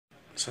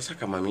Sasa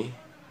kama mi,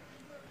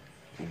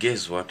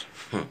 guess what?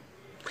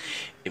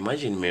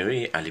 Imagine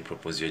Mary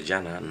alipropose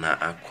jana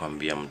na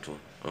akwambia mtu.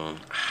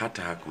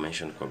 Hata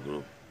hakumention kwa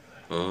group.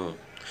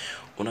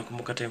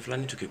 Unakumbuka time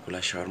fulani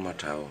tukikula shawarma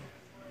tao.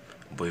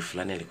 Boy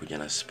fulani alikuja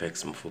na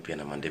specs mfupi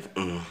na mandevu.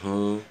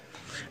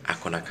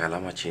 Ako na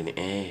kalama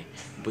chini.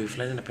 Boy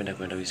fulani anapenda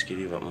kwenda Whiskey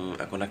River.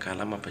 Ako na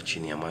kalama hapa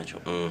chini ya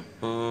macho.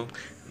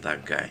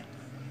 That guy.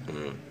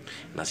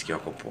 Nasikia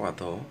wako poa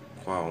though.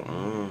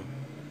 Kwao.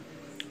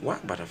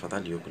 But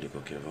afadhali hiyo kuliko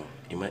Kevo.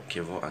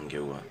 Kevo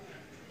angeua.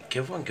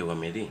 Kevo angeua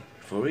Mary.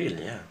 For real,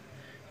 yeah.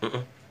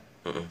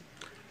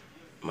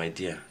 My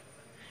dear,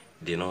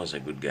 Dino was a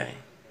good guy.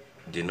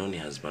 Dino ni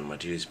husband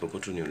material,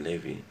 isipokuwa tu ni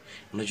ulevi.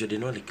 Unajua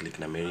Dino aliclick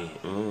na Mary.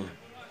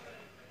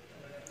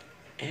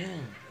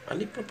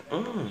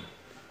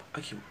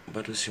 Aki,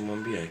 but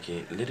usimwambie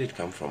aki, let it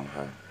come from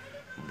her.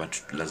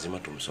 But lazima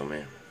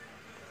tumsomea.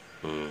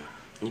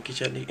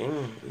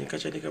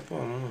 Nikachalika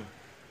poa.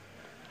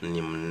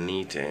 Ni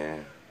mnite.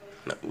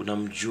 Na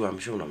unamjua, I'm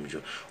sure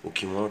unamjua.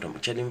 Ukimwona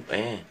utamchali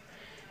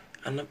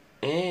ana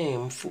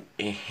mfu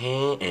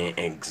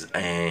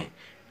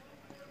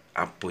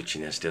hapo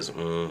chini ya stairs.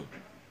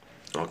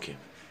 Okay.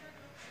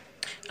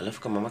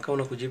 Alafu kama maka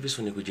unakuja hivi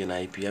so nikuje na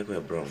IP yako ya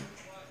brown.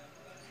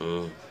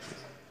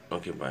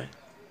 Okay, bye.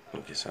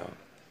 Okay, sawa.